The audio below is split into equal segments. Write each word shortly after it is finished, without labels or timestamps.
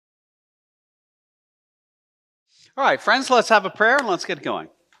All right, friends, let's have a prayer and let's get going.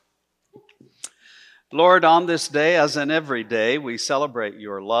 Lord, on this day, as in every day, we celebrate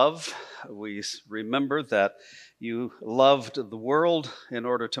your love. We remember that you loved the world in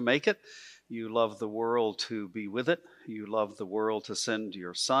order to make it. You loved the world to be with it. You loved the world to send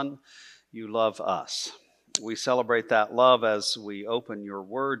your Son. You love us. We celebrate that love as we open your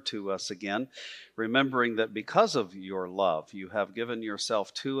word to us again, remembering that because of your love, you have given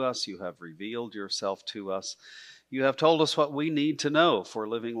yourself to us. You have revealed yourself to us. You have told us what we need to know for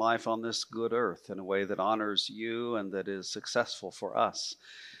living life on this good earth in a way that honors you and that is successful for us.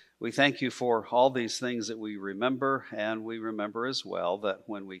 We thank you for all these things that we remember, and we remember as well that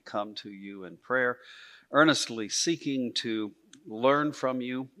when we come to you in prayer, earnestly seeking to learn from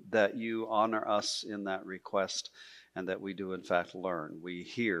you, that you honor us in that request, and that we do in fact learn. We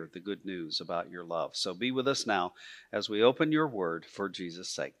hear the good news about your love. So be with us now as we open your word for Jesus'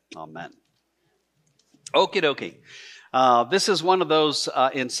 sake. Amen. Okie dokie. This is one of those,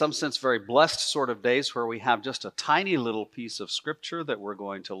 in some sense, very blessed sort of days where we have just a tiny little piece of scripture that we're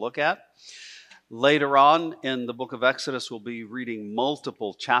going to look at. Later on in the book of Exodus, we'll be reading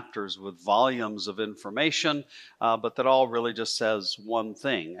multiple chapters with volumes of information, but that all really just says one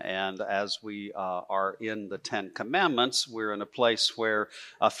thing. And as we are in the Ten Commandments, we're in a place where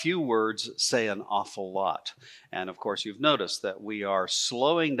a few words say an awful lot. And of course, you've noticed that we are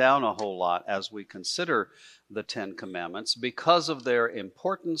slowing down a whole lot as we consider the Ten Commandments because of their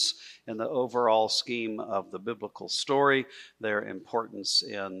importance in the overall scheme of the biblical story, their importance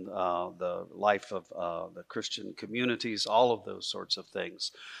in the life of the Christian communities, all of those sorts of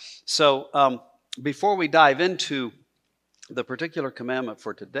things. So before we dive into the particular commandment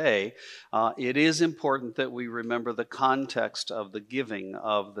for today, it is important that we remember the context of the giving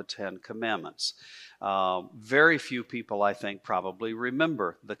of the Ten Commandments. Very few people, I think, probably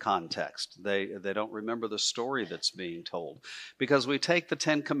remember the context. They don't remember the story that's being told. Because we take the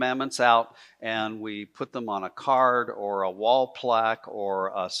Ten Commandments out and we put them on a card or a wall plaque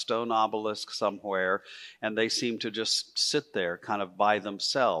or a stone obelisk somewhere, and they seem to just sit there kind of by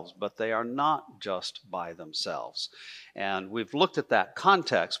themselves. But they are not just by themselves. And we've looked at that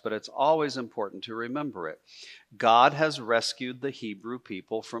context, but it's always important to remember it. God has rescued the Hebrew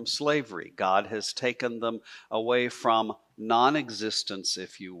people from slavery. God has taken them away from non-existence,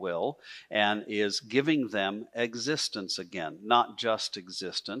 if you will, and is giving them existence again. Not just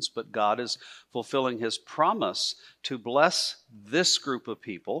existence, but God is fulfilling his promise to bless this group of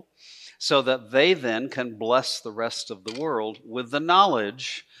people so that they then can bless the rest of the world with the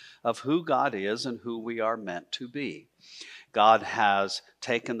knowledge of who God is and who we are meant to be. God has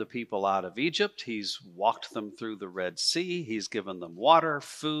taken the people out of Egypt. He's walked them through the Red Sea. He's given them water,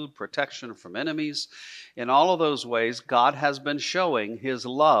 food, protection from enemies. In all of those ways, God has been showing his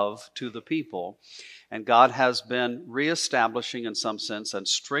love to the people. And God has been reestablishing, in some sense, and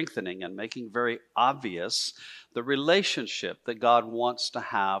strengthening and making very obvious the relationship that God wants to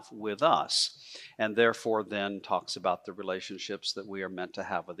have with us. And therefore then talks about the relationships that we are meant to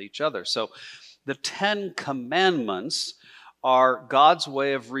have with each other. So the Ten Commandments are God's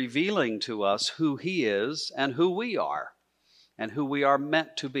way of revealing to us who he is and who we are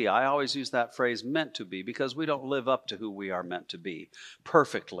meant to be. I always use that phrase, meant to be, because we don't live up to who we are meant to be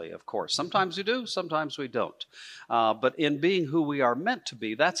perfectly, of course. Sometimes we do, sometimes we don't. But in being who we are meant to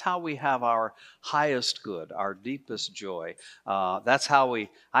be, that's how we have our highest good, our deepest joy. That's how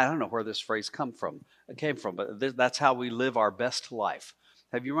I don't know where this phrase came from, but that's how we live our best life.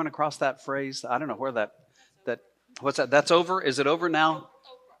 Have you run across that phrase? I don't know where what's that? That's over? Is it over now?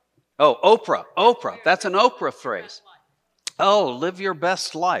 Oh, Oprah. That's an Oprah phrase. Oh, live your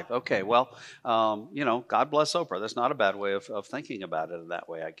best life. Okay, well, God bless Oprah. That's not a bad way of thinking about it in that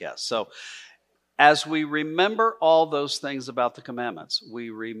way, I guess. So as we remember all those things about the commandments, we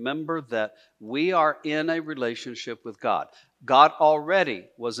remember that we are in a relationship with God. God already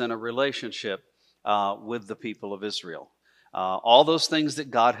was in a relationship with the people of Israel. All those things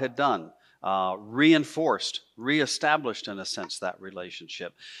that God had done reinforced, reestablished in a sense that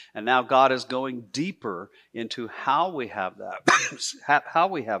relationship. And now God is going deeper into how we have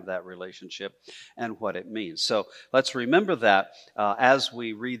that relationship and what it means. So let's remember that as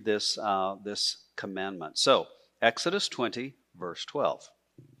we read this commandment. So Exodus 20, verse 12.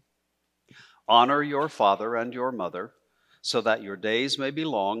 Honor your father and your mother, so that your days may be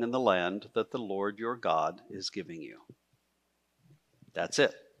long in the land that the Lord your God is giving you. That's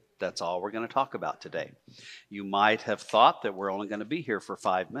it. That's all we're going to talk about today. You might have thought that we're only going to be here for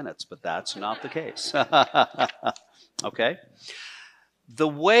 5 minutes, but that's not the case. Okay? The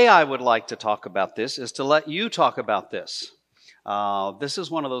way I would like to talk about this is to let you talk about this. This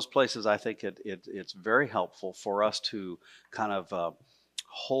is one of those places I think it's very helpful for us to kind of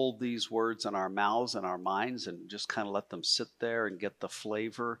hold these words in our mouths and our minds and just kind of let them sit there and get the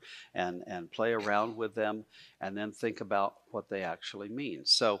flavor and play around with them and then think about what they actually mean.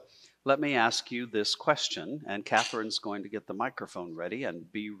 So let me ask you this question, and Catherine's going to get the microphone ready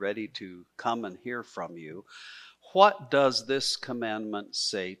and be ready to come and hear from you. What does this commandment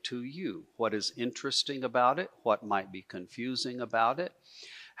say to you? What is interesting about it? What might be confusing about it?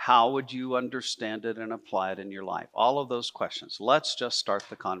 How would you understand it and apply it in your life? All of those questions. Let's just start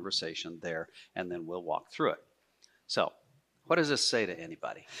the conversation there, and then we'll walk through it. So, what does this say to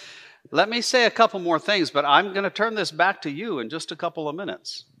anybody? Let me say a couple more things, but I'm going to turn this back to you in just a couple of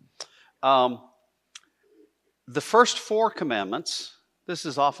minutes. The first 4 commandments, this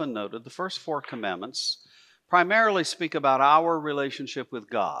is often noted, the first 4 commandments primarily speak about our relationship with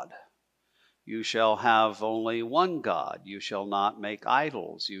God. You shall have only one God. You shall not make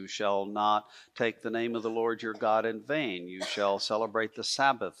idols. You shall not take the name of the Lord your God in vain. You shall celebrate the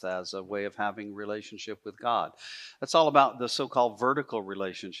Sabbath as a way of having relationship with God. That's all about the so-called vertical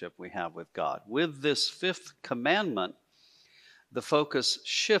relationship we have with God. With this 5th commandment, the focus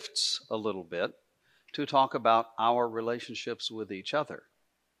shifts a little bit to talk about our relationships with each other.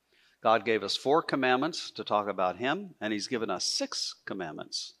 God gave us 4 commandments to talk about Him, and He's given us 6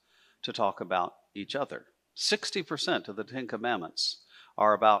 commandments to talk about each other. 60% of the 10 commandments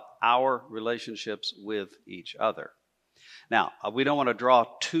are about our relationships with each other. Now, we don't want to draw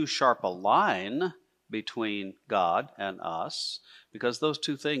too sharp a line between God and us, because those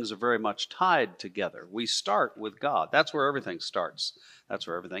two things are very much tied together. We start with God. That's where everything starts. That's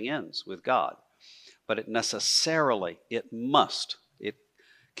where everything ends, with God. But it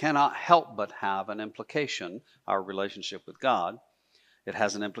cannot help but have an implication, our relationship with God. It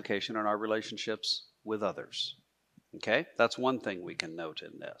has an implication on our relationships with others. Okay? That's one thing we can note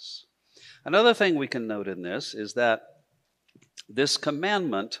in this. Another thing we can note in this is that this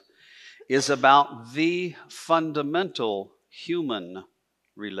commandment is about the fundamental human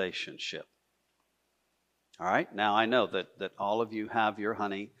relationship. All right? Now, I know that all of you have your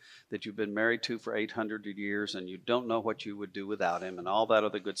honey that you've been married to for 800 years, and you don't know what you would do without him and all that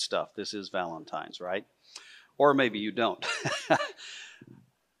other good stuff. This is Valentine's, right? Or maybe you don't.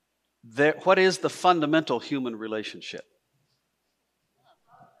 What is the fundamental human relationship?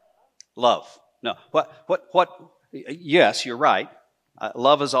 Love. No. What? Yes, you're right.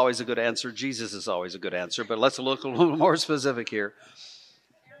 Love is always a good answer. Jesus is always a good answer. But let's look a little more specific here.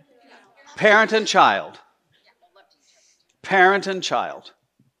 Parent and child. Parent and child.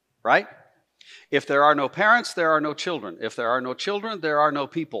 Right? If there are no parents, there are no children. If there are no children, there are no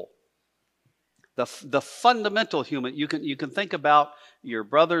people. The fundamental human, you can think about your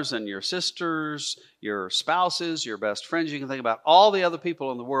brothers and your sisters, your spouses, your best friends. You can think about all the other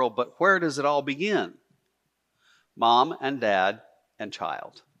people in the world, but where does it all begin? Mom and dad and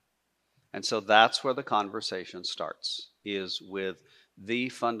child. And so that's where the conversation starts, is with the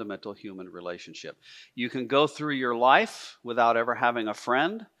fundamental human relationship. You can go through your life without ever having a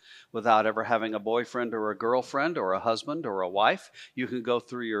friend, without ever having a boyfriend or a girlfriend or a husband or a wife. You can go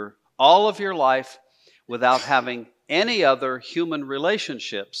through all of your life without having any other human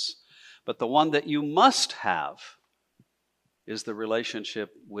relationships, but the one that you must have is the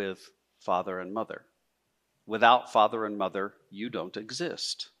relationship with father and mother. Without father and mother, you don't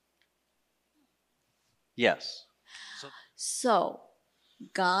exist. Yes. So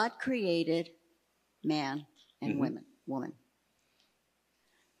God created man and woman.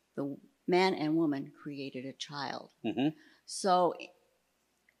 The man and woman created a child. So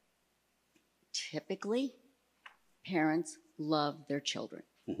typically, parents love their children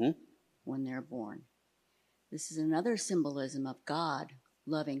when they're born. This is another symbolism of God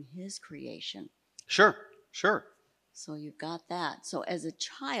loving His creation. Sure. So you've got that. So as a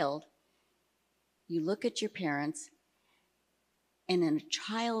child, you look at your parents, and in a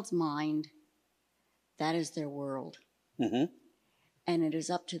child's mind, that is their world. And it is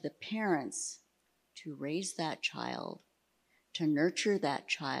up to the parents to raise that child, to nurture that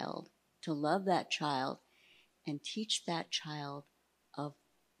child, to love that child, and teach that child of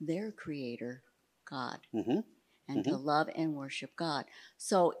their Creator, God, and to love and worship God.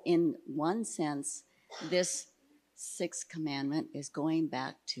 So in one sense, this 6th commandment is going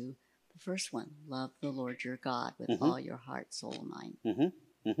back to the first one: love the Lord your God with all your heart, soul, and mind.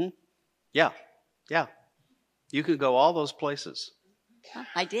 Yeah. You can go all those places.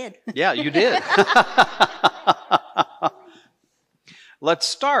 I did. Yeah, you did. Let's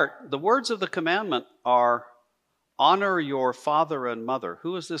start. The words of the commandment are, honor your father and mother.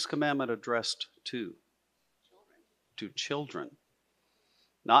 Who is this commandment addressed to? To children.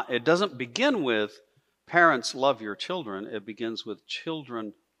 It doesn't begin with parents love your children. It begins with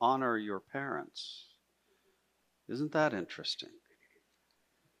children honor your parents. Isn't that interesting?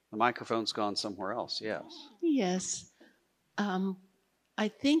 The microphone's gone somewhere else. Yes. Yes. I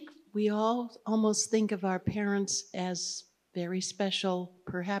think we all almost think of our parents as very special,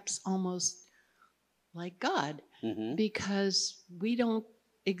 perhaps almost like God, because we don't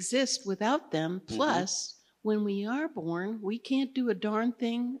exist without them. Plus, when we are born, we can't do a darn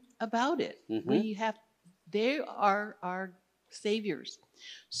thing about it. They are our saviors.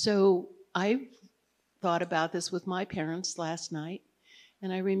 So I thought about this with my parents last night.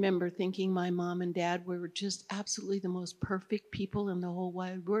 And I remember thinking my mom and dad were just absolutely the most perfect people in the whole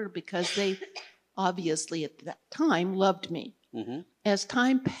wide world, because they obviously at that time loved me. As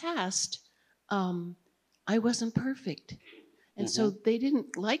time passed, I wasn't perfect. And so they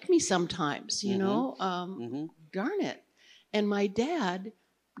didn't like me sometimes, you know, darn it. And my dad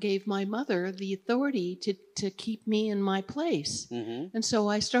gave my mother the authority to keep me in my place. And so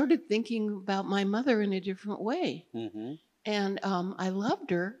I started thinking about my mother in a different way. And I loved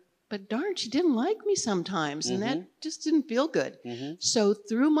her, but darn, she didn't like me sometimes, and that just didn't feel good. So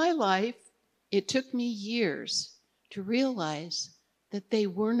through my life, it took me years to realize that they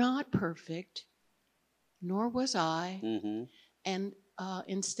were not perfect, nor was I. And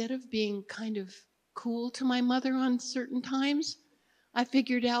instead of being kind of cool to my mother on certain times, I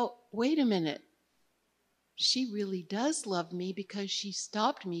figured out, wait a minute, she really does love me because she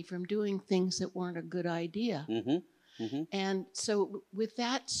stopped me from doing things that weren't a good idea. And so with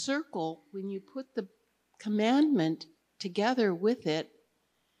that circle, when you put the commandment together with it,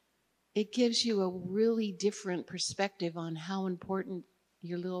 it gives you a really different perspective on how important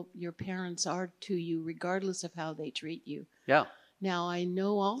your parents are to you, regardless of how they treat you. Yeah. Now, I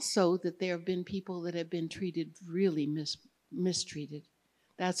know also that there have been people that have been treated really mistreated.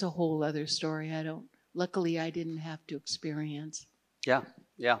 That's a whole other story. Luckily, I didn't have to experience. Yeah.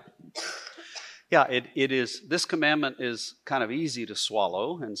 It is. This commandment is kind of easy to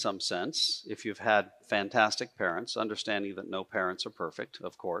swallow in some sense if you've had fantastic parents, understanding that no parents are perfect,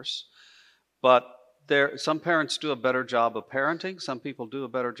 of course. But some parents do a better job of parenting. Some people do a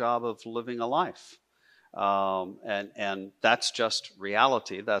better job of living a life. And that's just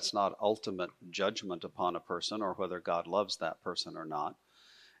reality. That's not ultimate judgment upon a person or whether God loves that person or not.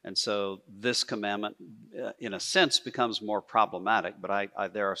 And so this commandment, in a sense, becomes more problematic, but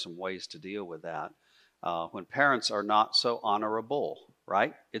there are some ways to deal with that. When parents are not so honorable,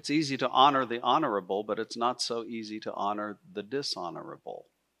 right? It's easy to honor the honorable, but it's not so easy to honor the dishonorable.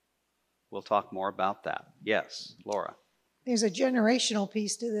 We'll talk more about that. Yes, Laura. There's a generational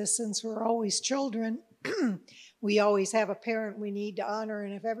piece to this. Since we're always children, we always have a parent we need to honor,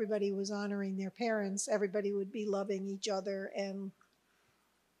 and if everybody was honoring their parents, everybody would be loving each other, and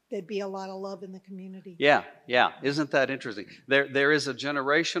there'd be a lot of love in the community. Yeah. Isn't that interesting? There is a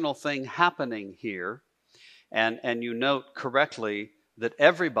generational thing happening here, and you note correctly that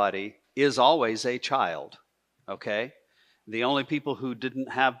everybody is always a child, okay? The only people who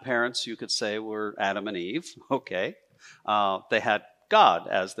didn't have parents, you could say, were Adam and Eve, okay? They had God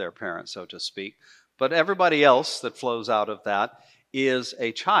as their parent, so to speak. But everybody else that flows out of that is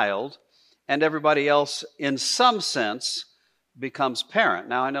a child, and everybody else, in some sense, becomes parent.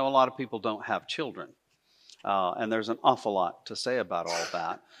 Now, I know a lot of people don't have children, and there's an awful lot to say about all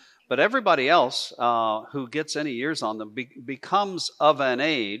that. But everybody else who gets any years on them becomes of an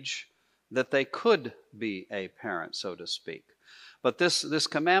age that they could be a parent, so to speak. But this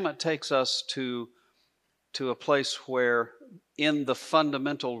commandment takes us to a place where in the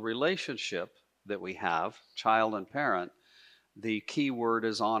fundamental relationship that we have, child and parent, the key word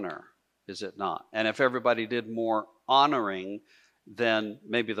is honor, is it not? And if everybody did more honoring, then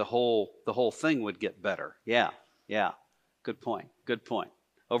maybe the whole thing would get better. Yeah. Good point.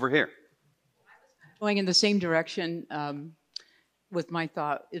 Over here. Going in the same direction with my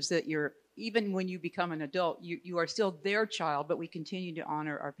thought is that even when you become an adult, you are still their child, but we continue to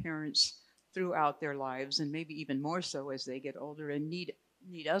honor our parents throughout their lives, and maybe even more so as they get older and need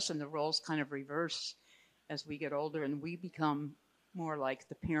us, and the roles kind of reverse as we get older, and we become more like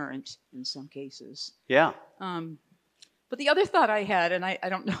the parent in some cases. Yeah. But the other thought I had, and I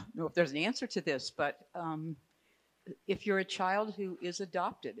don't know if there's an answer to this, but if you're a child who is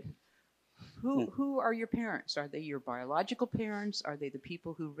adopted, who are your parents? Are they your biological parents? Are they the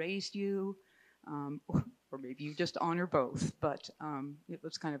people who raised you? Or maybe you just honor both. But it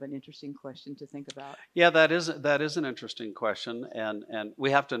was kind of an interesting question to think about. Yeah, that is an interesting question, and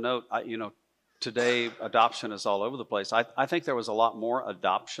we have to note, today adoption is all over the place. I think there was a lot more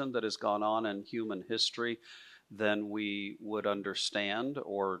adoption that has gone on in human history than we would understand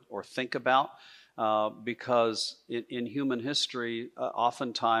or think about. Because in human history,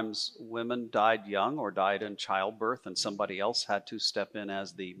 oftentimes women died young or died in childbirth, and somebody else had to step in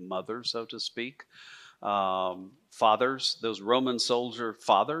as the mother, so to speak. Fathers, those Roman soldier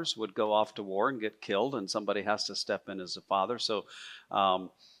fathers, would go off to war and get killed, and somebody has to step in as a father. So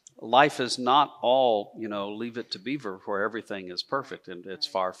life is not all, leave it to Beaver where everything is perfect, and it's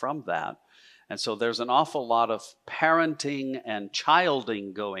far from that. And so there's an awful lot of parenting and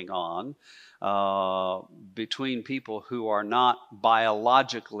childing going on between people who are not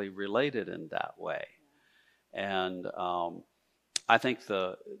biologically related in that way. And I think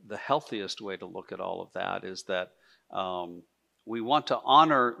the healthiest way to look at all of that is that we want to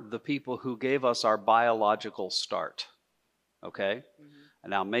honor the people who gave us our biological start. Okay? Mm-hmm.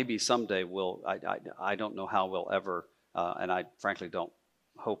 And now maybe someday I don't know how we'll ever, and I frankly don't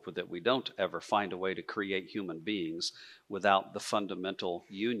hope that we don't ever find a way to create human beings without the fundamental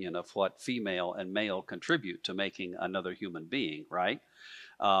union of what female and male contribute to making another human being, right?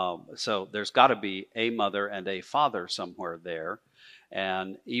 So there's got to be a mother and a father somewhere there.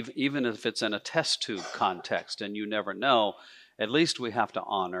 And even if it's in a test tube context and you never know, at least we have to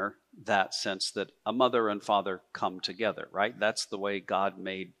honor that sense that a mother and father come together, right? That's the way God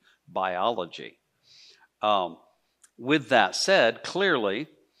made biology. With that said, clearly,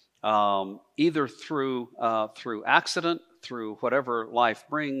 either through accident, through whatever life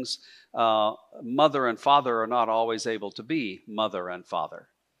brings, mother and father are not always able to be mother and father.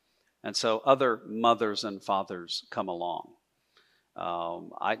 And so other mothers and fathers come along.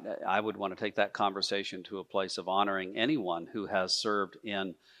 I would want to take that conversation to a place of honoring anyone who has served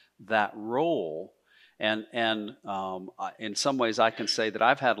in that role. And in some ways I can say that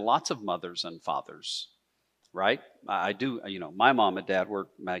I've had lots of mothers and fathers. Right? I do, my mom and dad were,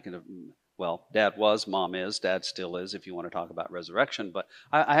 dad was, mom is, dad still is, if you want to talk about resurrection, but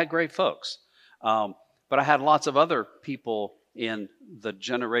I had great folks. But I had lots of other people in the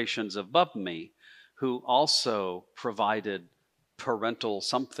generations above me who also provided parental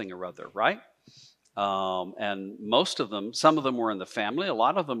something or other, right? And most of them, some of them were in the family, a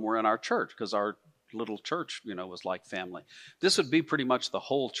lot of them were in our church, because our little church, was like family. This would be pretty much the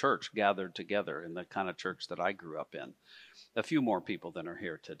whole church gathered together in the kind of church that I grew up in. A few more people than are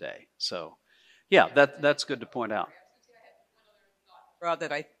here today. So, yeah, that's good to point out. Rob,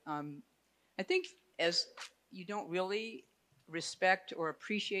 that I think as you don't really respect or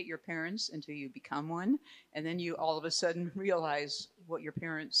appreciate your parents until you become one, and then you all of a sudden realize what your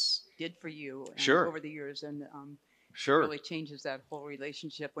parents did for you over the years, and Sure. It really changes that whole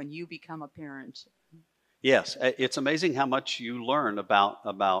relationship when you become a parent. Yes, it's amazing how much you learn about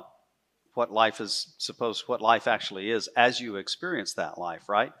what life actually is as you experience that life,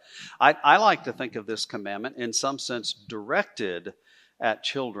 right? I like to think of this commandment in some sense directed at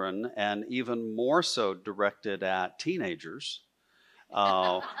children, and even more so directed at teenagers.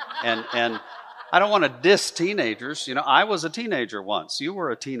 And I don't want to diss teenagers. I was a teenager once. You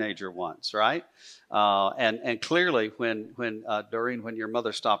were a teenager once, right? And clearly, when Doreen, when your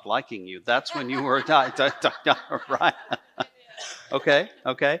mother stopped liking you, that's when you were right. Okay.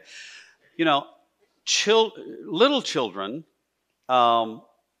 Little children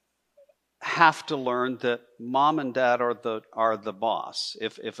have to learn that mom and dad are the boss.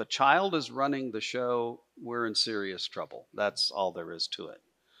 If a child is running the show, we're in serious trouble. That's all there is to it.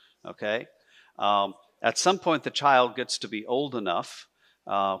 Okay. At some point, the child gets to be old enough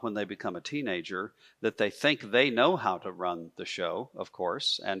when they become a teenager that they think they know how to run the show, of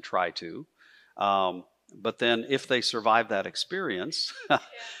course, and try to. But then if they survive that experience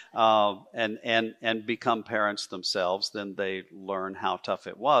and become parents themselves, then they learn how tough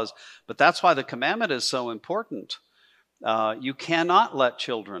it was. But that's why the commandment is so important. You cannot let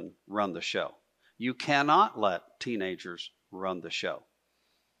children run the show. You cannot let teenagers run the show.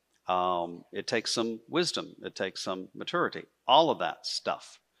 It takes some wisdom. It takes some maturity. All of that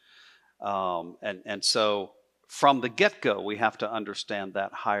stuff. And so from the get-go, we have to understand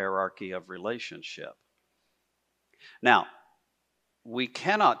that hierarchy of relationship. Now, we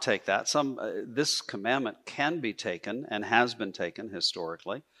cannot take that. This commandment can be taken and has been taken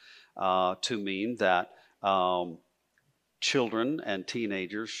historically to mean that children and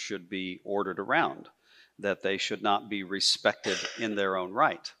teenagers should be ordered around, that they should not be respected in their own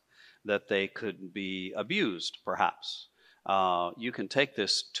right, that they could be abused, perhaps. You can take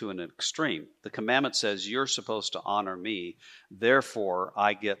this to an extreme. The commandment says you're supposed to honor me, therefore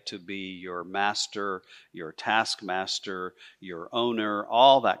I get to be your master, your taskmaster, your owner,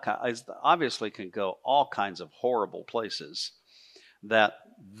 all that kind. Obviously can go all kinds of horrible places that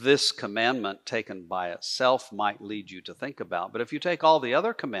this commandment taken by itself might lead you to think about. But if you take all the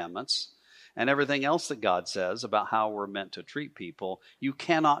other commandments and everything else that God says about how we're meant to treat people, you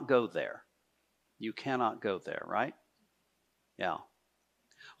cannot go there. You cannot go there, right? Yeah.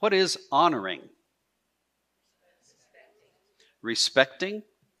 What is honoring? Respecting?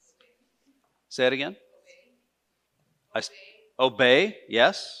 Say it again. Obey,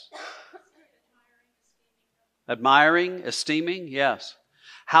 yes. Admiring, esteeming, yes.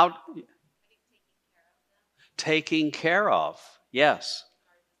 How? Taking care of, yes.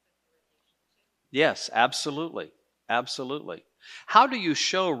 Yes, absolutely. Absolutely. How do you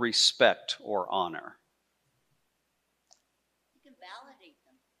show respect or honor? You can validate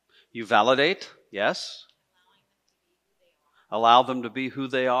them. You validate, yes. Allow them to be who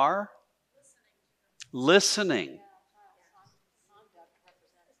they are. Listening.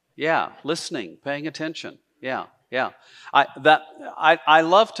 Yeah, listening, paying attention. Yeah, yeah. I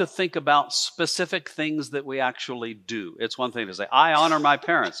love to think about specific things that we actually do. It's one thing to say, I honor my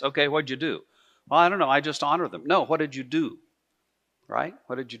parents. Okay, what'd you do? Well, I don't know. I just honor them. No, what did you do? Right?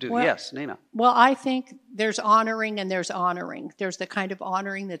 What did you do? Well, yes, Nina. Well, I think there's honoring and there's honoring. There's the kind of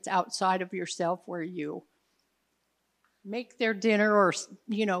honoring that's outside of yourself where you make their dinner or,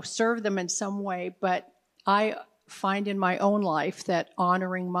 serve them in some way. But I find in my own life that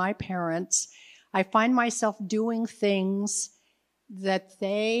honoring my parents, I find myself doing things that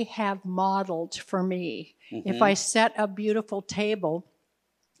they have modeled for me. Mm-hmm. If I set a beautiful table,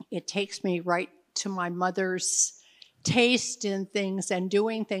 it takes me right to my mother's taste in things and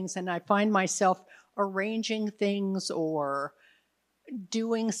doing things, and I find myself arranging things or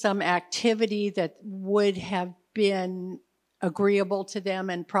doing some activity that would have been agreeable to them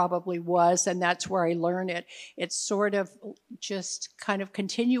and probably was, and that's where I learn it. It's sort of just kind of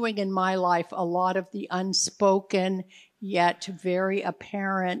continuing in my life a lot of the unspoken yet very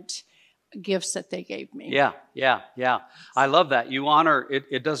apparent gifts that they gave me. Yeah. I love that. You honor,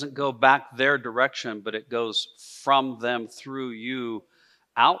 it doesn't go back their direction, but it goes from them through you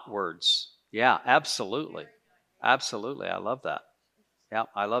outwards. Yeah, absolutely. Absolutely. I love that. Yeah,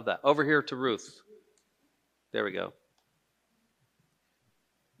 I love that. Over here to Ruth. There we go.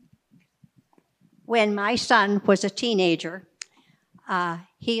 When my son was a teenager,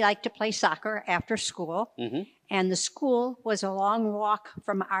 he liked to play soccer after school, Mm-hmm. and the school was a long walk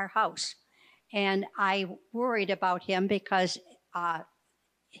from our house. And I worried about him because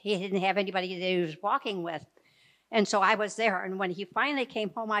he didn't have anybody that he was walking with. And so I was there, and when he finally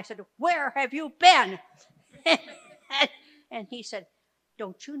came home, I said, "Where have you been?" And he said,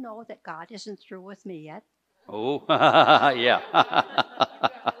 "Don't you know that God isn't through with me yet?" Oh, yeah.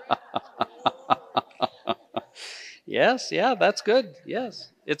 Yes, yeah, that's good.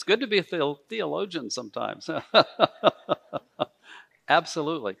 Yes. It's good to be a theologian sometimes.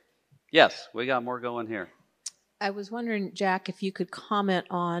 Absolutely. Yes, we got more going here. I was wondering, Jack, if you could comment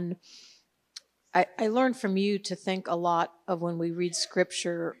on, I learned from you to think a lot of when we read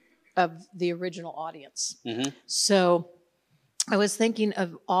scripture of the original audience. Mm-hmm. So I was thinking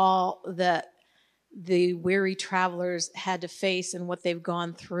of all that the weary travelers had to face and what they've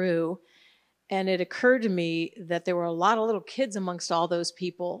gone through. And it occurred to me that there were a lot of little kids amongst all those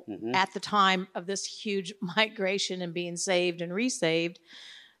people Mm-hmm. at the time of this huge migration and being saved and resaved.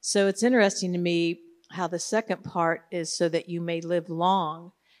 So it's interesting to me how the second part is so that you may live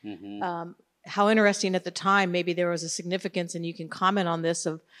long. Mm-hmm. How interesting at the time, maybe there was a significance, and you can comment on this,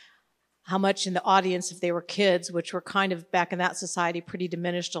 of how much in the audience, if they were kids, which were kind of back in that society pretty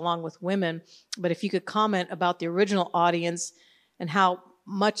diminished along with women. But if you could comment about the original audience and how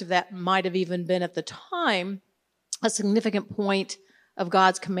much of that might have even been at the time a significant point of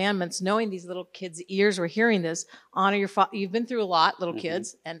God's commandments, knowing these little kids' ears were hearing this. Honor your father. You've been through a lot, little Mm-hmm.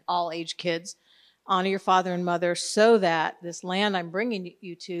 kids and all age kids. Honor your father and mother so that this land I'm bringing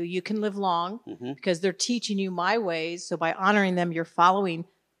you to, you can live long, Mm-hmm. because they're teaching you my ways. So by honoring them, you're following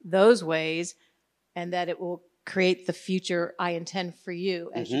those ways, and that it will create the future I intend for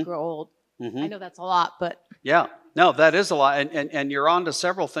you as you Mm-hmm. grow old. Mm-hmm. I know that's a lot, but Yeah, no, that is a lot. And you're on to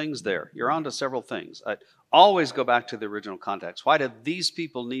several things there. You're on to several things. I always go back to the original context. Why did these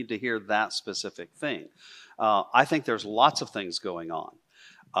people need to hear that specific thing? I think there's lots of things going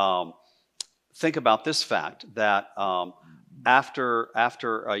on. Think about this fact that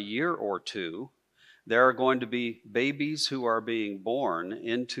after a year or two, there are going to be babies who are being born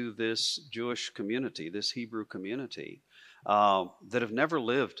into this Jewish community, this Hebrew community, that have never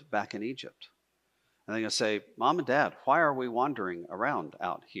lived back in Egypt. And they're going to say, "Mom and Dad, why are we wandering around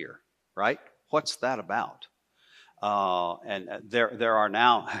out here, right? What's that about?" And there are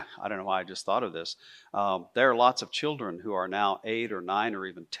now, I don't know why I just thought of this, there are lots of children who are now 8 or 9 or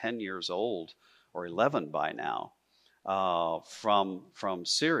even 10 years old, or 11 by now, from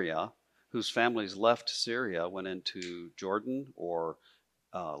Syria, whose families left Syria, went into Jordan or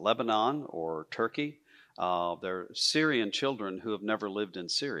Lebanon or Turkey. They're Syrian children who have never lived in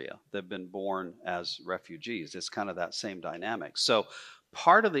Syria. They've been born as refugees. It's kind of that same dynamic. So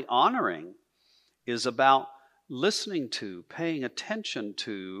part of the honoring is about listening to, paying attention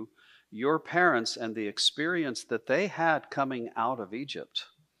to your parents and the experience that they had coming out of Egypt,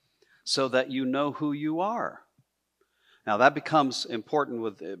 so that you know who you are. Now that becomes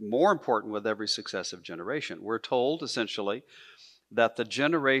more important with every successive generation. We're told essentially that the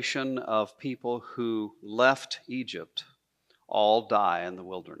generation of people who left Egypt all die in the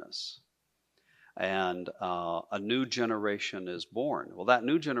wilderness, and a new generation is born. Well, that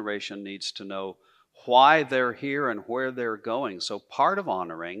new generation needs to know why they're here and where they're going. So part of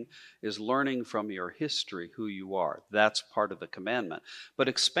honoring is learning from your history who you are. That's part of the commandment. But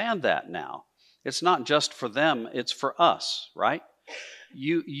expand that now. It's not just for them, it's for us, right?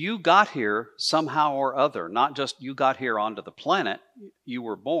 You got here somehow or other. Not just you got here onto the planet, you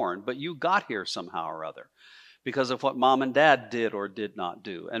were born, but you got here somehow or other because of what mom and dad did or did not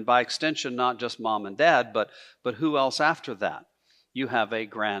do. And by extension, not just mom and dad, but who else after that? You have a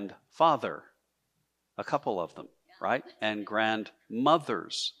grandfather, a couple of them, right? And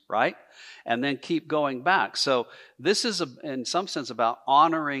grandmothers, right? And then keep going back. So this is, in some sense, about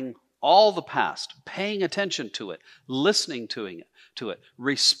honoring all the past, paying attention to it, listening to it,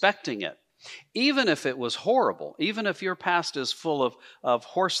 respecting it. Even if it was horrible, even if your past is full of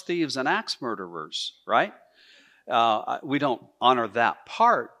horse thieves and axe murderers, right? We don't honor that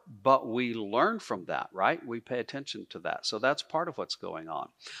part, but we learn from that, right? We pay attention to that. So that's part of what's going on.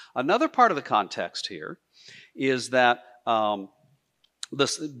 Another part of the context here is that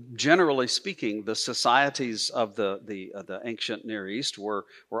generally speaking, the societies of the ancient Near East were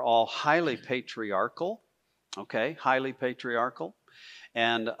all highly patriarchal, okay, highly patriarchal,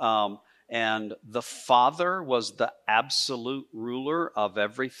 and the father was the absolute ruler of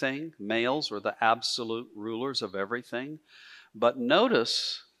everything. Males were the absolute rulers of everything. But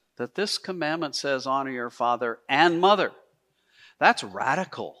notice that this commandment says, honor your father and mother. That's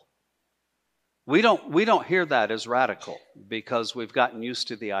radical. We don't hear that as radical because we've gotten used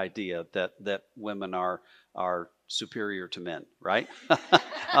to the idea that women are superior to men, right?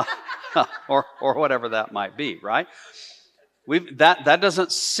 or whatever that might be, right? That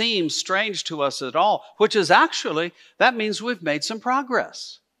doesn't seem strange to us at all, which is actually, that means we've made some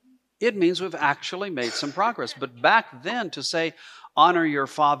progress. It means we've actually made some progress. But back then, to say honor your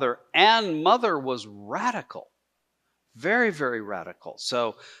father and mother was radical. Very, very radical.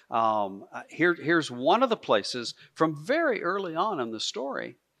 So here's one of the places from very early on in the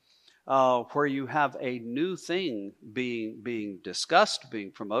story where you have a new thing being discussed,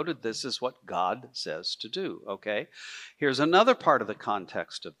 being promoted. This is what God says to do, okay? Here's another part of the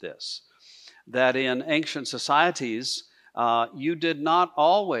context of this, that in ancient societies, you did not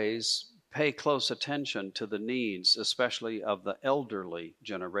always pay close attention to the needs, especially of the elderly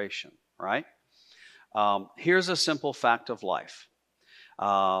generation, right? Here's a simple fact of life,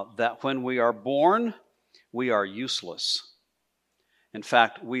 that when we are born, we are useless. In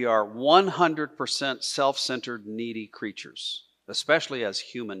fact, we are 100% self-centered, needy creatures, especially as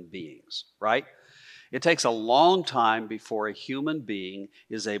human beings, right? It takes a long time before a human being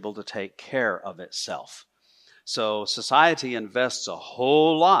is able to take care of itself. So society invests a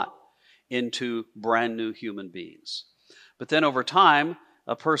whole lot into brand new human beings. But then over time,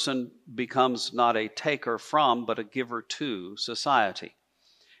 a person becomes not a taker from, but a giver to society.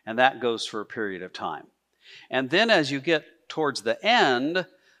 And that goes for a period of time. And then as you get towards the end,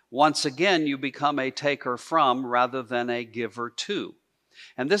 once again, you become a taker from rather than a giver to.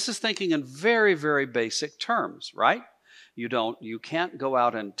 And this is thinking in very, very basic terms, right? You can't go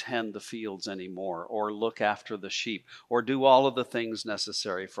out and tend the fields anymore, or look after the sheep, or do all of the things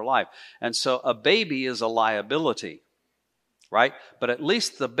necessary for life. And so a baby is a liability, right? But at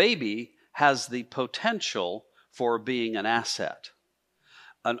least the baby has the potential for being an asset.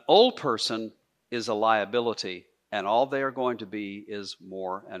 An old person is a liability, and all they are going to be is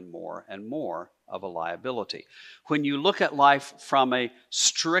more and more and more of a liability. When you look at life from a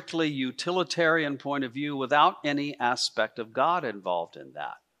strictly utilitarian point of view without any aspect of God involved in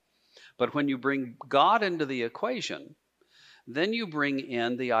that. But when you bring God into the equation, then you bring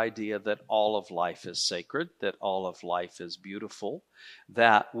in the idea that all of life is sacred, that all of life is beautiful,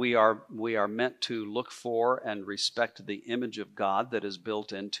 that we are meant to look for and respect the image of God that is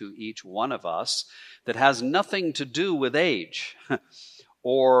built into each one of us, that has nothing to do with age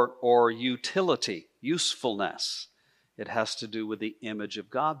or utility, usefulness. It has to do with the image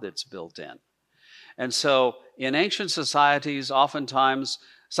of God that's built in. And so in ancient societies,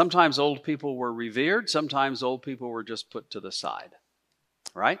 sometimes old people were revered, sometimes old people were just put to the side,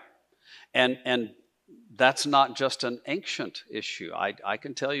 right? And that's not just an ancient issue. I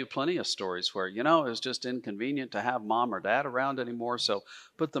can tell you plenty of stories where, it was just inconvenient to have mom or dad around anymore, so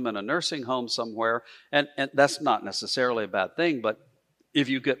put them in a nursing home somewhere. And that's not necessarily a bad thing, but if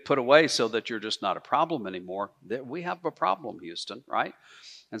you get put away so that you're just not a problem anymore, we have a problem, Houston, right?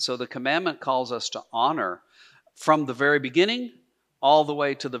 And so the commandment calls us to honor from the very beginning all the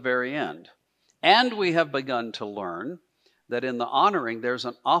way to the very end. And we have begun to learn that in the honoring, there's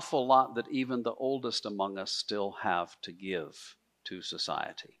an awful lot that even the oldest among us still have to give to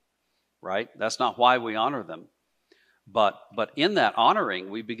society, right? That's not why we honor them. But in that honoring,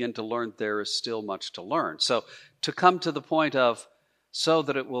 we begin to learn there is still much to learn. So to come to the point of, so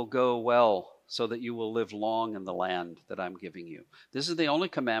that it will go well, so that you will live long in the land that I'm giving you. This is the only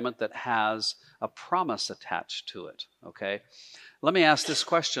commandment that has a promise attached to it, okay? Let me ask this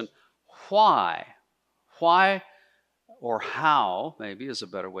question. Why? Why or how, maybe is a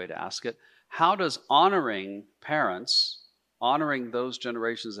better way to ask it, how does honoring parents, honoring those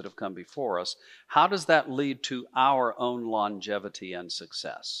generations that have come before us, how does that lead to our own longevity and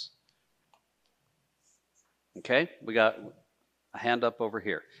success? Okay, we got a hand up over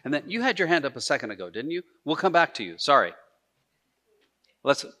here. And then you had your hand up a second ago, didn't you? We'll come back to you. Sorry.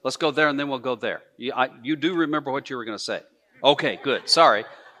 Let's go there and then we'll go there. You do remember what you were going to say. Okay, good. Sorry.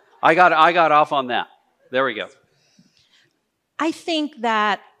 I got off on that. There we go. I think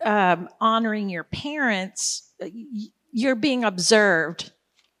that honoring your parents, you're being observed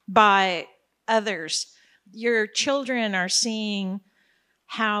by others. Your children are seeing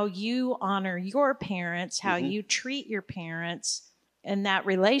how you honor your parents, how you treat your parents in that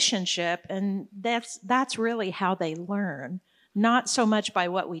relationship. And that's really how they learn. Not so much by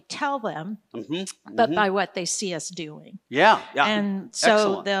what we tell them, but by what they see us doing. Yeah. And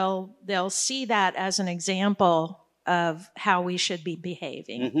so excellent. they'll see that as an example of how we should be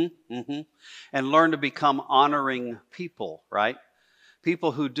behaving. And learn to become honoring people, right?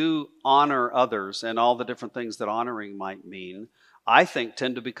 People who do honor others and all the different things that honoring might mean, I think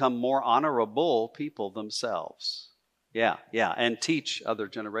tend to become more honorable people themselves. Yeah, and teach other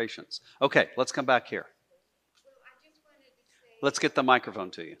generations. Okay, let's come back here. Let's get the microphone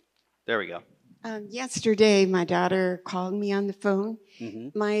to you. There we go. Yesterday, my daughter called me on the phone.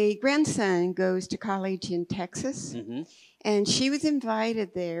 My grandson goes to college in Texas, and she was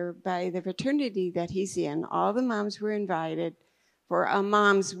invited there by the fraternity that he's in. All the moms were invited for a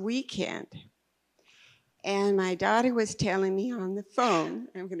mom's weekend. And my daughter was telling me on the phone,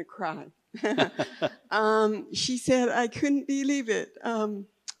 I'm going to cry. She said, I couldn't believe it.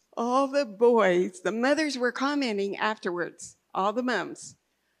 All the boys, the mothers were commenting afterwards, all the moms.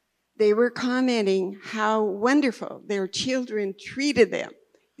 They were commenting how wonderful their children treated them,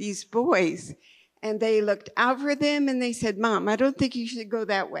 these boys. And they looked out for them and they said, Mom, I don't think you should go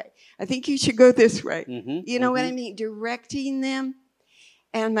that way. I think you should go this way. You know what I mean? Directing them.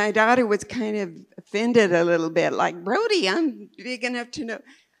 And my daughter was kind of offended a little bit, like, Brody, I'm big enough to know.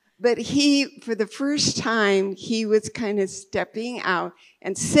 But for the first time, he was kind of stepping out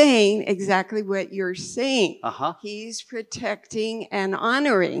and saying exactly what you're saying. He's protecting and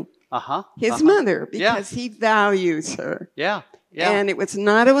honoring his mother because he values her. Yeah. And it was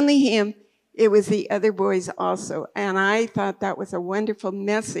not only him, it was the other boys also. And I thought that was a wonderful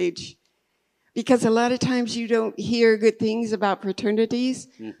message because a lot of times you don't hear good things about fraternities,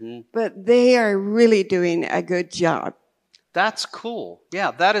 but they are really doing a good job. That's cool.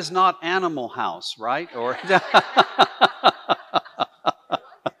 Yeah, that is not Animal House, right? Or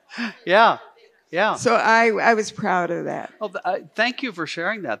yeah. So I was proud of that. Oh, thank you for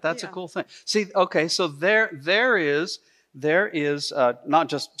sharing that. That's a cool thing. See, okay, so there is not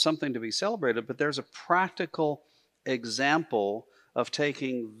just something to be celebrated, but there's a practical example of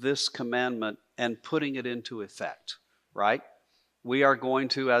taking this commandment and putting it into effect, right? We are going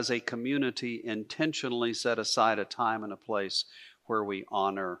to, as a community, intentionally set aside a time and a place where we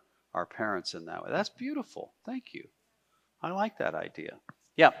honor our parents in that way. That's beautiful. Thank you. I like that idea.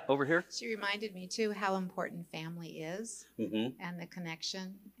 Yeah, over here. She reminded me, too, how important family is and the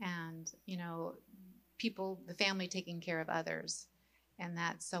connection and, the family taking care of others. And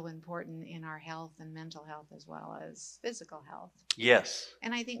that's so important in our health and mental health as well as physical health. Yes.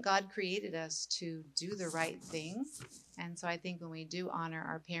 And I think God created us to do the right thing. And so I think when we do honor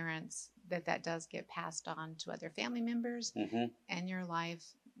our parents, that does get passed on to other family members, and your life,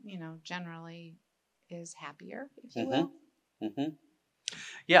 generally is happier, if you will.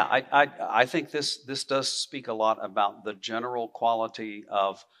 Yeah, I think this does speak a lot about the general quality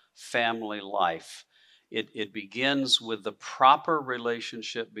of family life. It begins with the proper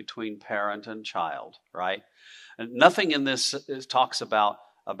relationship between parent and child, right? And nothing in this talks about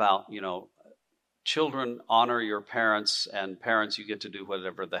children honor your parents, and parents, you get to do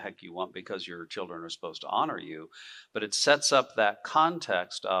whatever the heck you want because your children are supposed to honor you. But it sets up that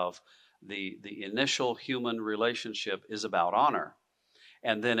context of the initial human relationship is about honor.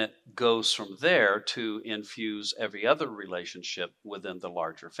 And then it goes from there to infuse every other relationship within the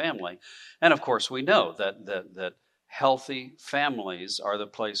larger family. And of course, we know that healthy families are the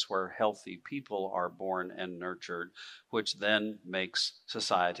place where healthy people are born and nurtured, which then makes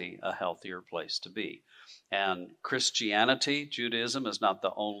society a healthier place to be. And Christianity, Judaism, is not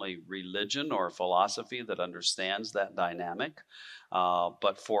the only religion or philosophy that understands that dynamic.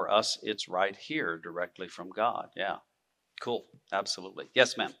 But for us, it's right here directly from God. Yeah. Cool. Absolutely.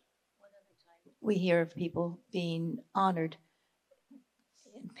 Yes, ma'am. We hear of people being honored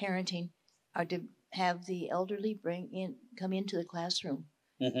in parenting, or to have the elderly come into the classroom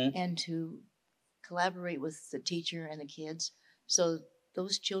and to collaborate with the teacher and the kids, so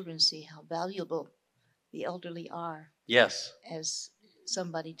those children see how valuable the elderly are. Yes. As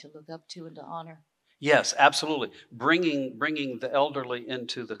somebody to look up to and to honor. Yes, absolutely. Bringing the elderly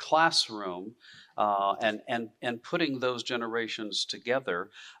into the classroom and putting those generations together.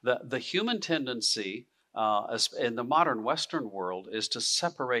 The human tendency in the modern Western world is to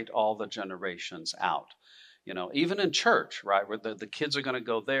separate all the generations out. Even in church, right, where the kids are going to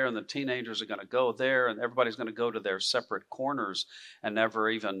go there and the teenagers are going to go there and everybody's going to go to their separate corners and never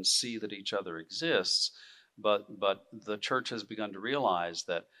even see that each other exists. But the church has begun to realize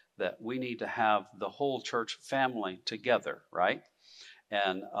that we need to have the whole church family together, right?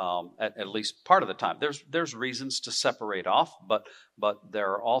 And at least part of the time. There's reasons to separate off, but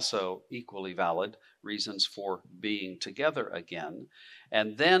there are also equally valid reasons for being together again.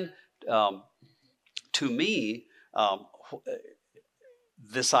 And then, to me,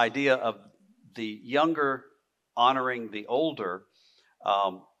 this idea of the younger honoring the older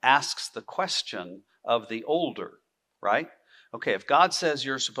asks the question of the older, right? Okay, if God says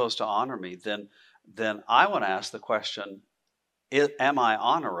you're supposed to honor me, then I want to ask the question, am I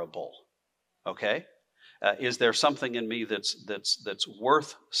honorable? Okay? Is there something in me that's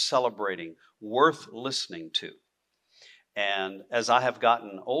worth celebrating, worth listening to? And as I have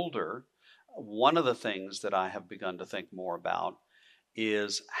gotten older, one of the things that I have begun to think more about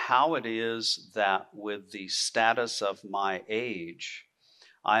is how it is that with the status of my age,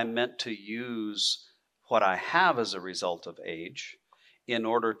 I'm meant to use what I have as a result of age in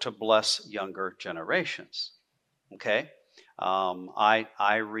order to bless younger generations. Okay?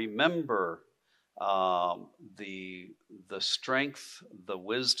 I remember the strength, the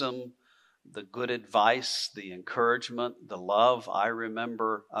wisdom, the good advice, the encouragement, the love. I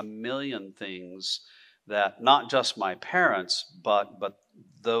remember a million things that not just my parents, but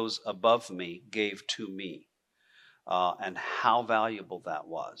those above me gave to me, and how valuable that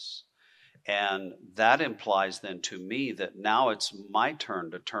was. And that implies then to me that now it's my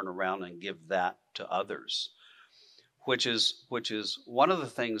turn to turn around and give that to others, which is one of the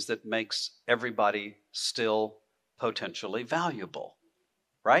things that makes everybody still potentially valuable,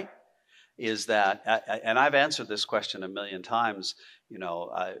 right? Is that, and I've answered this question a million times,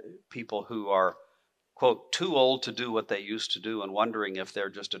 people who are, quote, too old to do what they used to do and wondering if they're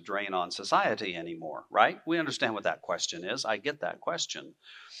just a drain on society anymore, right? We understand what that question is. I get that question.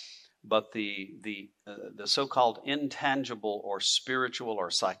 But the so-called intangible or spiritual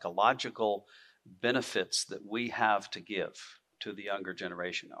or psychological benefits that we have to give to the younger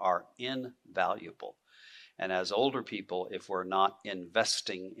generation are invaluable. And as older people, if we're not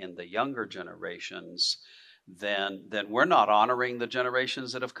investing in the younger generations, then we're not honoring the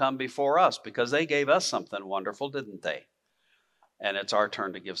generations that have come before us, because they gave us something wonderful, didn't they? And it's our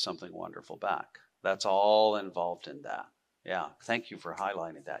turn to give something wonderful back. That's all involved in that. Yeah, thank you for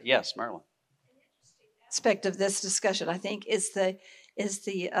highlighting that. Yes, Marilyn. Aspect of this discussion, I think, is the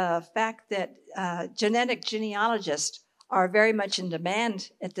fact that genetic genealogists are very much in demand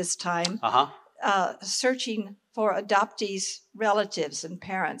at this time, searching for adoptees' relatives and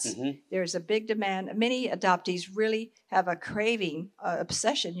parents. Mm-hmm. There's a big demand. Many adoptees really have a craving,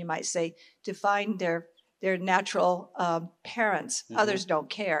 obsession, you might say, to find their their natural parents. Others don't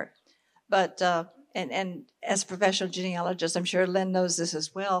care. But, and as a professional genealogist, I'm sure Lynn knows this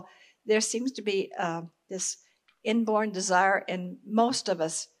as well, there seems to be this inborn desire in most of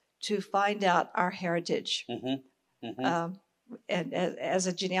us to find out our heritage. And as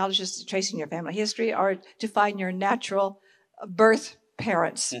a genealogist, tracing your family history, or to find your natural birth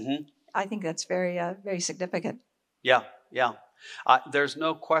parents. I think that's very, very significant. Yeah. There's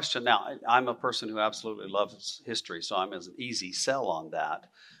no question. Now, I'm a person who absolutely loves history, so I'm as an easy sell on that.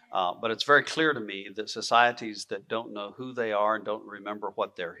 But it's very clear to me that societies that don't know who they are and don't remember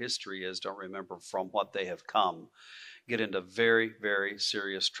what their history is, don't remember from what they have come, get into very, very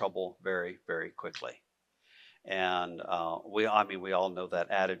serious trouble very, very quickly. And we all know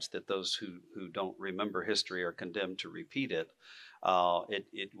that adage that those who don't remember history are condemned to repeat it.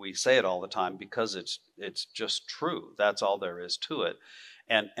 We say it all the time because it's just true. That's all there is to it.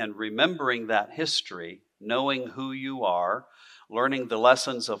 And remembering that history, knowing who you are, learning the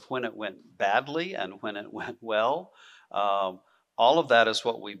lessons of when it went badly and when it went well, all of that is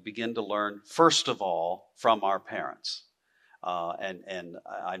what we begin to learn, first of all, from our parents. And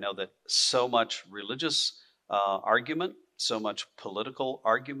I know that so much religious argument, so much political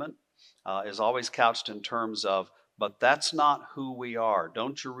argument is always couched in terms of, but that's not who we are.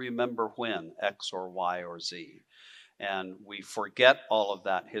 Don't you remember when X or Y or Z? And we forget all of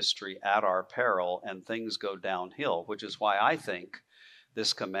that history at our peril, and things go downhill, which is why I think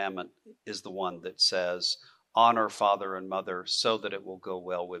this commandment is the one that says, honor father and mother so that it will go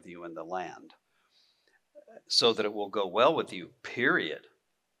well with you in the land. So that it will go well with you, period.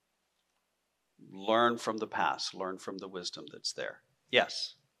 Learn from the past. Learn from the wisdom that's there.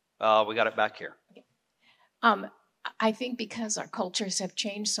 Yes. We got it back here. I think because our cultures have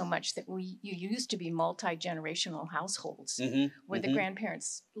changed so much that you used to be multi-generational households where the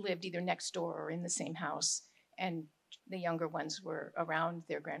grandparents lived either next door or in the same house, and the younger ones were around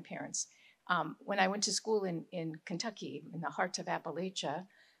their grandparents. When I went to school in Kentucky, in the heart of Appalachia,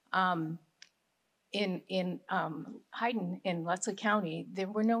 in Hayden, in Leslie County, there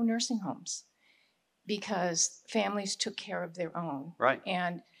were no nursing homes because families took care of their own. Right.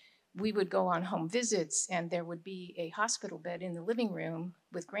 And we would go on home visits, and there would be a hospital bed in the living room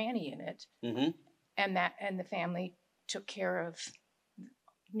with Granny in it, and the family took care of.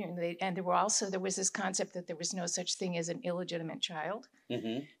 And there was this concept that there was no such thing as an illegitimate child,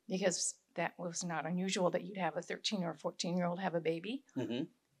 because that was not unusual that you'd have a 13 or 14-year-old have a baby,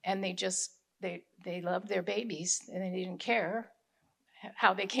 and they loved their babies, and they didn't care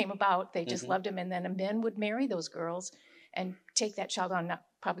how they came about. They just loved them, and then men would marry those girls and take that child on, not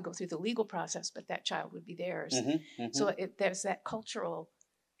probably go through the legal process, but that child would be theirs. So there's that cultural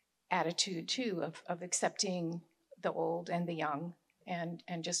attitude too of accepting the old and the young and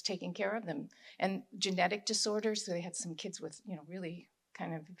just taking care of them. And genetic disorders, so they had some kids with really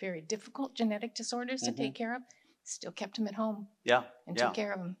kind of very difficult genetic disorders to take care of, still kept them at home. And took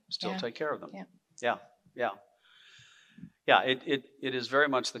care of them. Still take care of them. It is very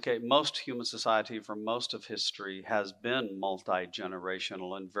much the case. Most human society for most of history has been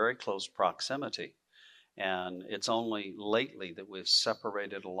multi-generational in very close proximity. And it's only lately that we've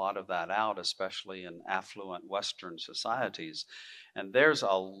separated a lot of that out, especially in affluent Western societies. And there's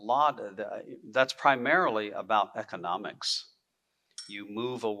a lot that's primarily about economics. You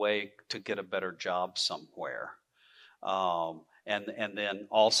move away to get a better job somewhere. And then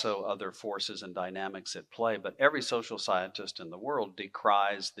also other forces and dynamics at play. But every social scientist in the world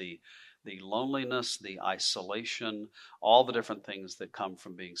decries the loneliness, the isolation, all the different things that come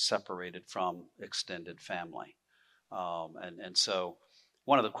from being separated from extended family. And so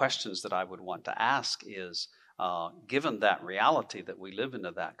one of the questions that I would want to ask is, given that reality that we live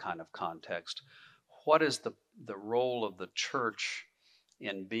into that kind of context, what is the role of the church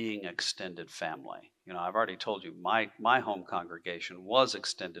in being extended family? I've already told you my home congregation was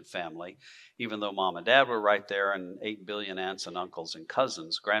extended family, even though mom and dad were right there and 8 billion aunts and uncles and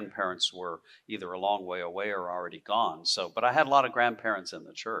cousins. Grandparents were either a long way away or already gone. But I had a lot of grandparents in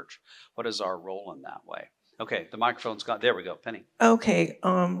the church. What is our role in that way? Okay, the microphone's gone. There we go, Penny. Okay,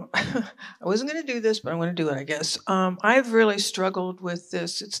 I wasn't going to do this, but I'm going to do it, I guess. I've really struggled with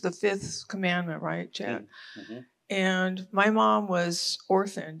this. It's the fifth commandment, right, Chad? And my mom was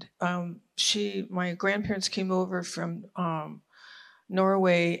orphaned. My grandparents came over from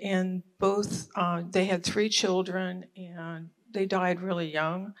Norway, and both they had 3 children, and they died really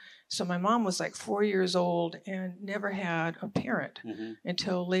young. So my mom was like 4 years old and never had a parent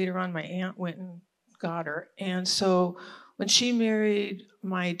until later on. My aunt went and got her, and so when she married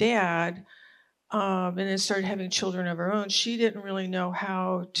my dad, and then started having children of her own, she didn't really know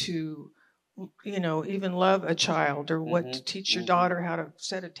how to even love a child, or what to teach your daughter how to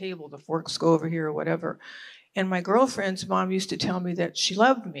set a table, the forks go over here or whatever. And my girlfriend's mom used to tell me that she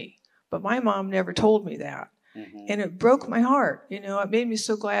loved me, but my mom never told me that. And it broke my heart. It made me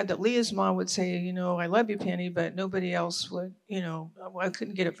so glad that Leah's mom would say, I love you, Penny, but nobody else would, I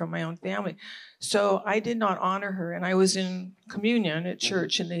couldn't get it from my own family. So I did not honor her. And I was in communion at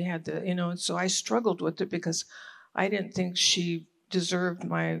church, and they had and so I struggled with it because I didn't think she deserved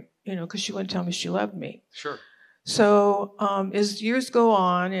my, because she wouldn't tell me she loved me. Sure. So as years go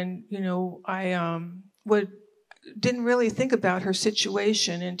on, and, I didn't really think about her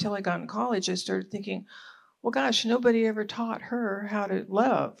situation until I got in college. I started thinking, well, gosh, nobody ever taught her how to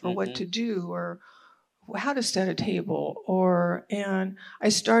love, or what to do, or how to set a table, and I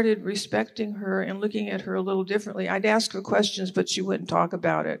started respecting her and looking at her a little differently. I'd ask her questions, but she wouldn't talk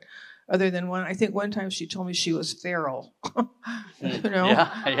about it. Other than I think one time she told me she was feral.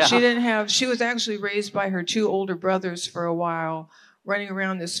 Yeah. She was actually raised by her 2 older brothers for a while, running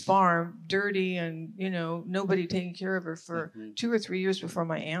around this farm, dirty, and, nobody taking care of her for 2 or 3 years before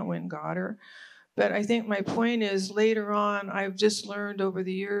my aunt went and got her. But I think my point is, later on, I've just learned over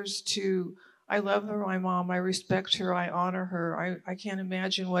the years I love her, my mom, I respect her, I honor her. I can't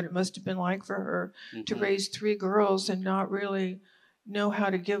imagine what it must have been like for her to raise 3 girls and not really know how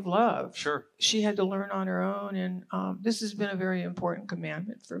to give love. Sure. She had to learn on her own, and this has been a very important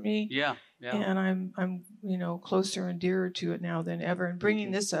commandment for me. Yeah. And I'm closer and dearer to it now than ever. And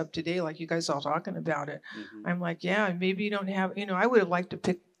bringing this up today, like you guys all talking about it, I'm like, yeah, maybe you don't have, I would have liked to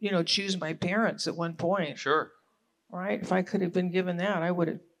pick, choose my parents at one point. Sure. Right? If I could have been given that, I would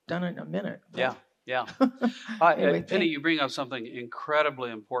have done it in a minute. But. Yeah. Anyway, Penny, you bring up something incredibly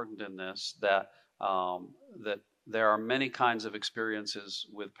important in this, that there are many kinds of experiences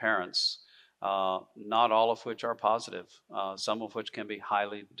with parents, not all of which are positive, some of which can be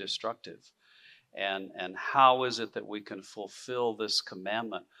highly destructive. And how is it that we can fulfill this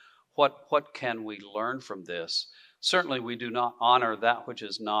commandment? What can we learn from this? Certainly we do not honor that which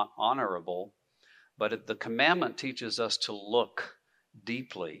is not honorable, but the commandment teaches us to look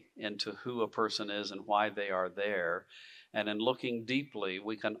deeply into who a person is and why they are there. And in looking deeply,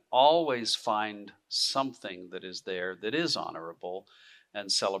 we can always find something that is there that is honorable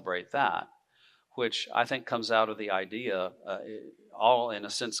and celebrate that, which I think comes out of the idea, all in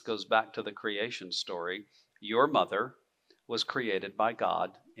a sense goes back to the creation story. Your mother was created by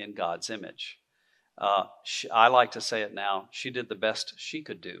God in God's image. I like to say it now, she did the best she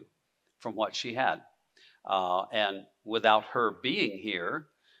could do from what she had. And without her being here,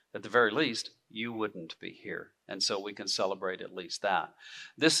 at the very least, you wouldn't be here. And so we can celebrate at least that.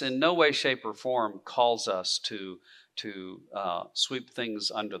 This in no way, shape, or form calls us to sweep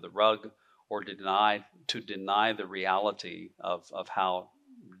things under the rug or to deny the reality of how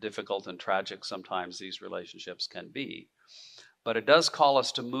difficult and tragic sometimes these relationships can be. But it does call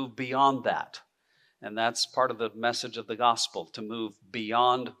us to move beyond that. And that's part of the message of the gospel, to move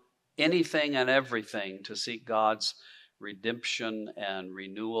beyond anything and everything to seek God's redemption and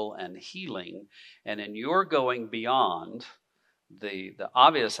renewal and healing. And in your going beyond the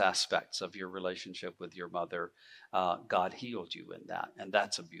obvious aspects of your relationship with your mother, God healed you in that. And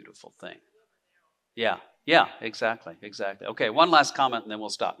that's a beautiful thing. Yeah, exactly. Okay, one last comment and then we'll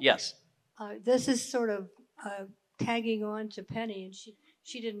stop. Yes. This is sort of tagging on to Penny, and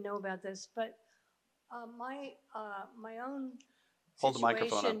she didn't know about this, but my own Hold the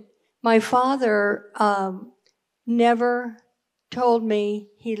microphone up. My father never told me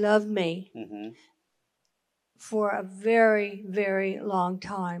he loved me for a very, very long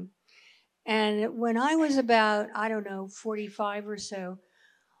time. And when I was about, 45 or so,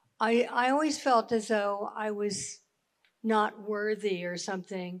 I always felt as though I was not worthy or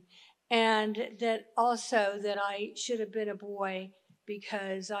something. And that also that I should have been a boy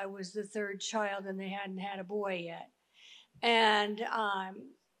because I was the 3rd child and they hadn't had a boy yet. And,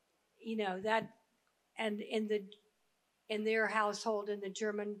 that, and in their household, in the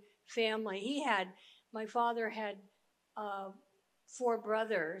German family, my father had 4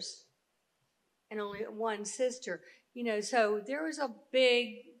 brothers and only 1 sister, so there was a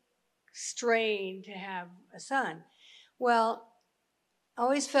big strain to have a son. Well, I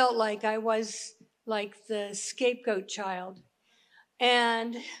always felt like I was like the scapegoat child.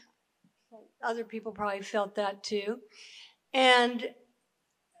 And other people probably felt that too. And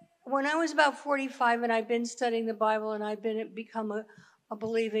when I was about 45 and I'd been studying the Bible and I'd become a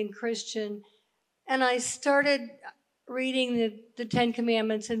believing Christian, and I started reading the 10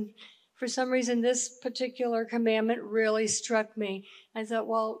 Commandments, and for some reason this particular commandment really struck me. I thought,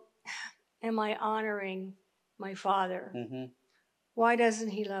 well, am I honoring my father? Why doesn't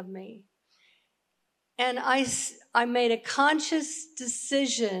he love me? And I made a conscious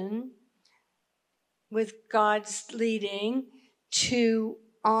decision with God's leading to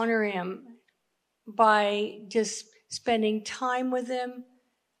honor him by just spending time with him,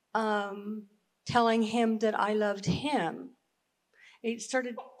 telling him that I loved him. It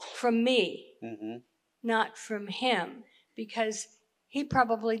started from me, not from him, because he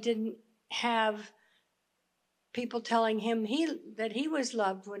probably didn't have people telling him that he was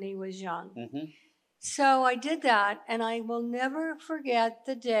loved when he was young. So I did that, and I will never forget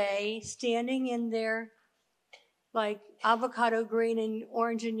the day standing in their like avocado green and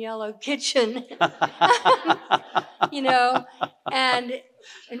orange and yellow kitchen, and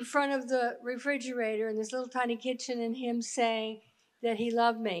in front of the refrigerator in this little tiny kitchen, and him saying that he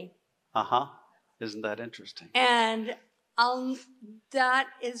loved me. Isn't that interesting? And that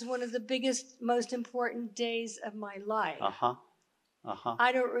is one of the biggest, most important days of my life.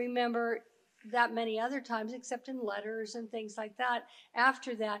 I don't remember that many other times except in letters and things like that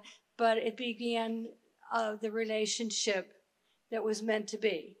after that, but it began the relationship that was meant to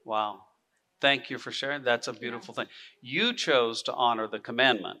be. Wow. Thank you for sharing. That's a beautiful thing. You chose to honor the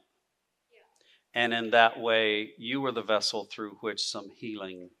commandment. And in that way, you were the vessel through which some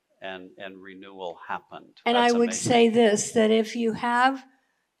healing and renewal happened. And That's I would amazing. say this, that if you have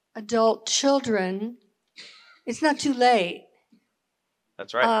adult children, it's not too late.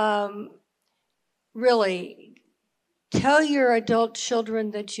 That's right. Really, tell your adult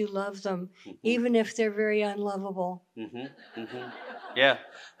children that you love them, even if they're very unlovable. Yeah,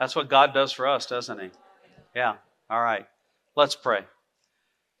 that's what God does for us, doesn't he? Yeah. All right. Let's pray.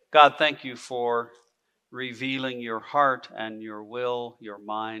 God, thank you for revealing your heart and your will, your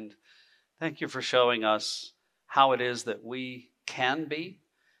mind. Thank you for showing us how it is that we can be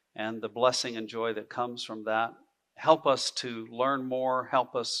and the blessing and joy that comes from that. Help us to learn more.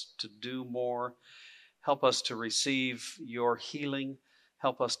 Help us to do more. Help us to receive your healing.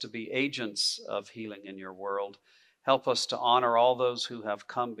 Help us to be agents of healing in your world. Help us to honor all those who have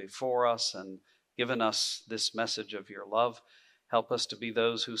come before us and given us this message of your love. Help us to be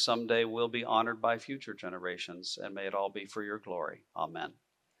those who someday will be honored by future generations, and may it all be for your glory. Amen.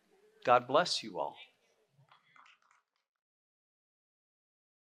 God bless you all.